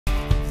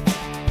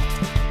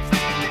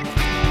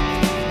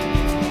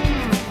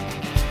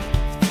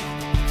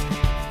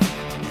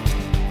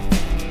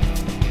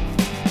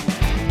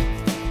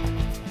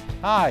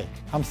Hi,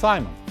 I'm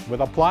Simon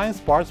with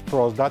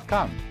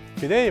AppliancePartsPros.com.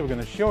 Today we're going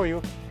to show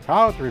you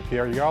how to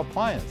repair your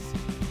appliance.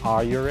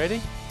 Are you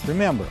ready?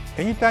 Remember,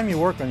 anytime you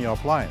work on your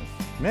appliance,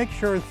 make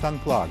sure it's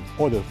unplugged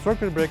or the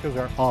circuit breakers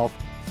are off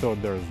so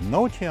there's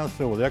no chance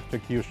of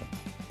electrocution.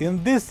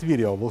 In this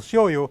video, we'll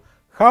show you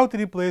how to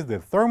replace the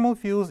thermal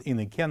fuse in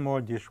a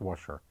Kenmore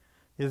dishwasher.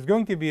 It's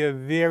going to be a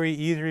very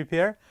easy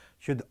repair.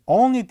 Should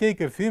only take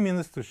a few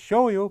minutes to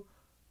show you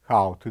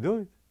how to do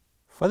it.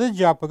 For this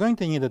job, we're going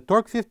to need a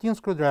Torx 15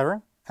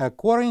 screwdriver, a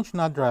 1/4-inch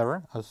nut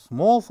driver, a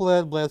small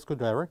flathead blade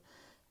screwdriver,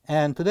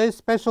 and today's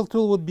special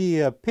tool would be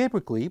a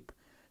paperclip,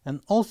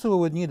 and also we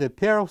would need a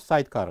pair of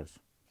side cutters.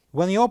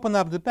 When you open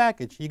up the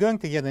package, you're going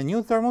to get a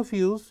new thermal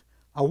fuse,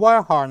 a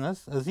wire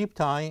harness, a zip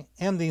tie,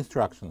 and the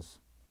instructions.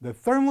 The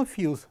thermal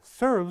fuse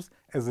serves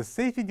as a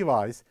safety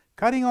device,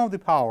 cutting off the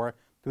power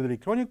to the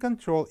electronic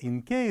control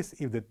in case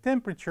if the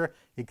temperature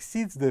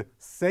exceeds the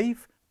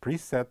safe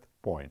preset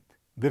point.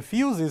 The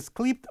fuse is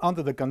clipped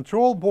onto the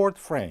control board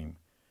frame.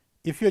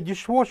 If your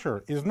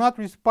dishwasher is not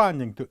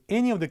responding to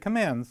any of the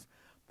commands,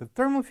 the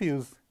thermal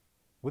fuse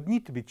would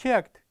need to be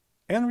checked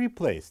and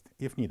replaced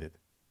if needed.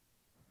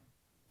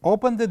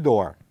 Open the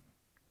door.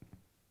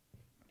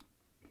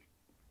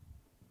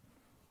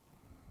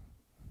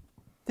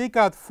 Take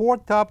out 4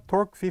 top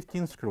Torx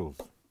 15 screws.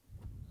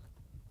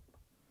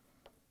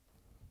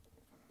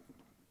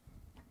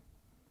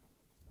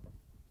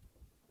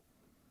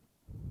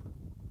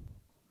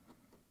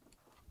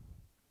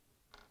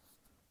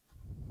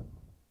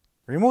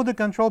 Remove the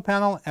control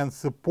panel and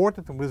support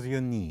it with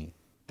your knee.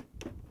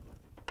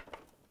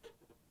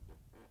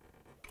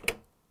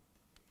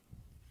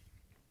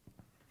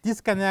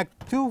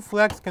 Disconnect 2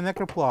 flex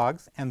connector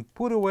plugs and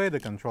put away the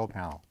control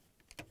panel.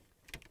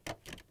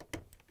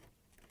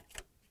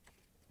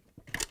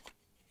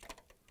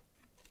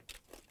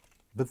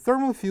 The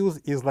thermal fuse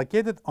is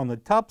located on the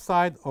top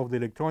side of the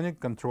electronic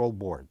control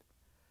board.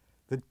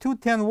 The 2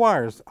 10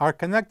 wires are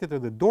connected to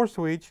the door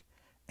switch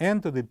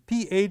and to the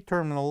P8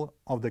 terminal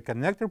of the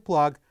connector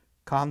plug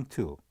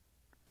CON2.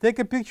 Take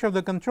a picture of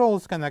the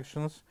controls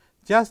connections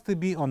just to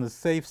be on the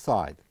safe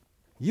side.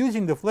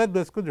 Using the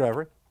flat-blade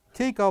screwdriver,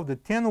 take off the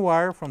 10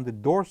 wire from the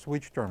door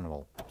switch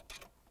terminal.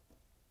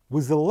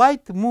 With a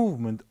light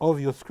movement of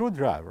your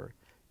screwdriver,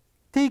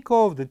 take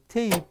off the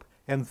tape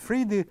and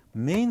free the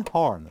main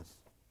harness.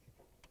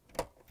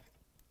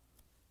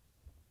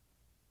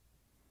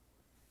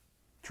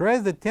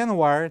 Trace the 10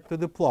 wire to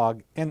the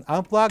plug and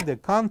unplug the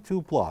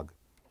CON2 plug.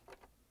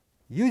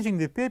 Using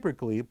the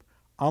paperclip,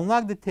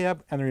 unlock the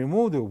tab and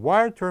remove the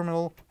wire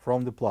terminal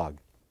from the plug.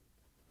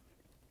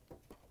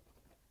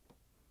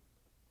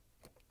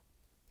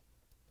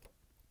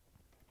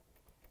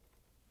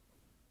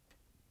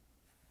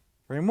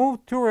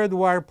 Remove 2 red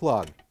wire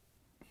plug.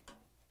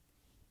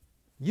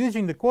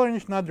 Using the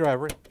 1/4-inch nut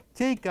driver,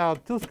 take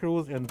out 2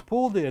 screws and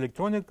pull the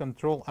electronic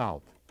control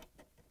out.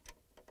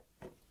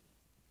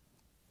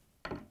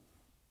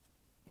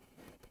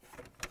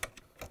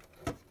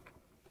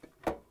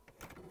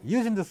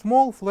 Using the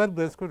small flat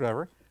blade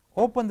screwdriver,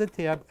 open the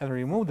tab and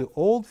remove the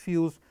old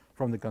fuse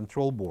from the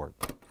control board.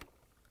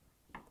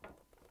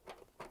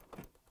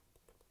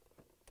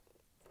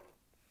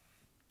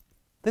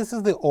 This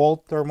is the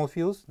old thermal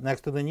fuse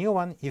next to the new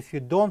one. If you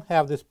don't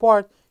have this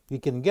part, you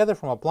can get it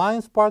from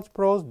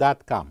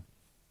AppliancePartsPros.com.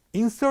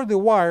 Insert the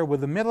wire with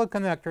the metal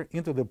connector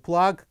into the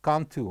plug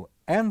CON2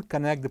 and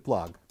connect the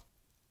plug.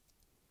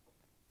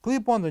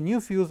 Clip on the new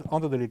fuse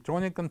onto the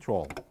electronic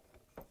control.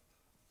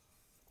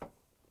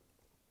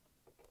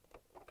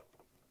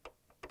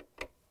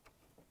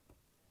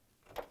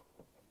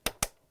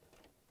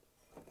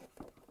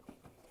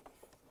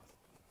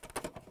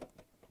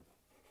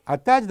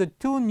 Attach the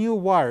 2 new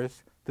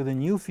wires to the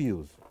new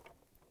fuse.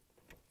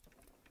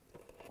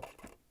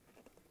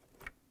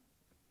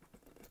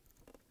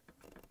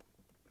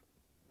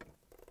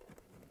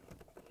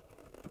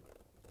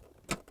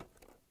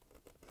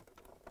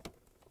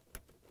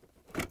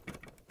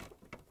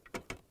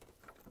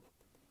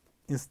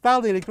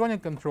 Install the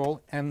electronic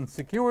control and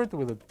secure it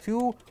with the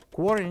 2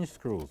 1/4-inch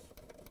screws.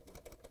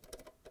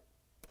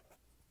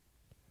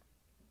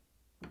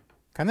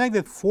 Connect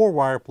the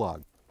 4-wire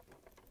plug.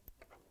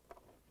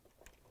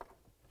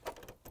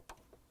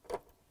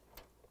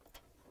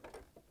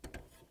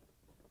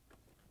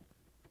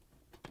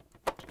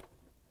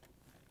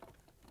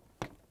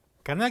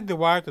 Connect the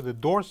wire to the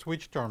door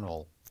switch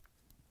terminal.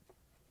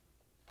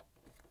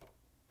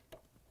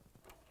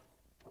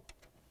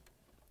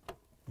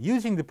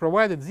 Using the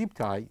provided zip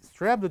tie,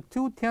 strap the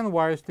 2 10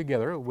 wires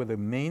together with the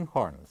main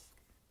harness.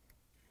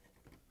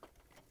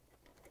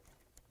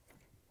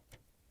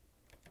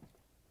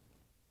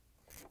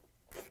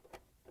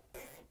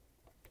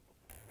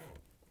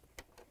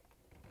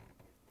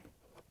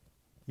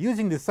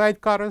 Using the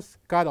side cutters,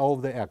 cut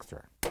off the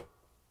extra.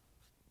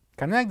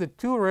 Connect the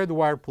 2 red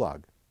wire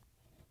plug.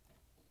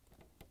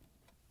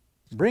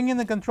 Bring in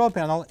the control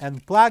panel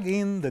and plug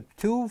in the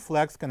 2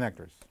 flex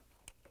connectors.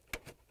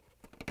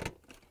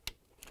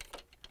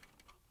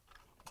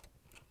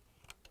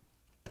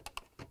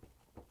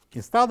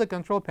 Install the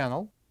control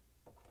panel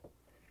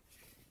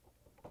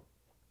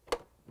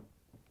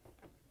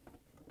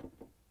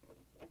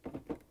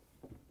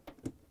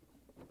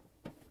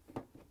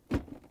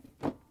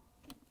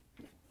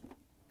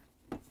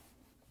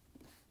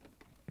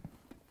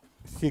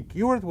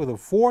Secure it with the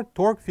 4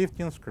 Torx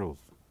 15 screws.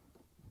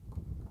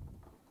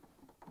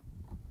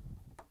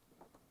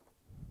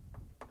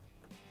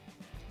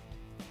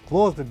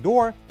 Close the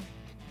door,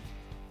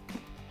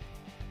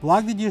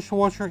 plug the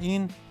dishwasher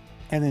in,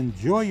 and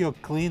enjoy your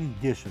clean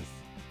dishes.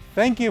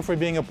 Thank you for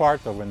being a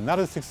part of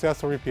another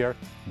successful repair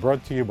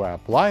brought to you by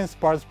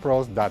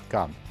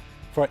AppliancePartsPros.com.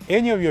 For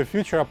any of your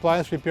future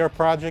appliance repair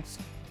projects,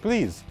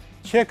 please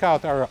check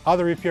out our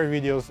other repair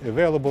videos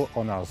available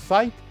on our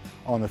site,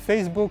 on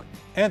Facebook,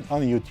 and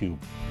on YouTube.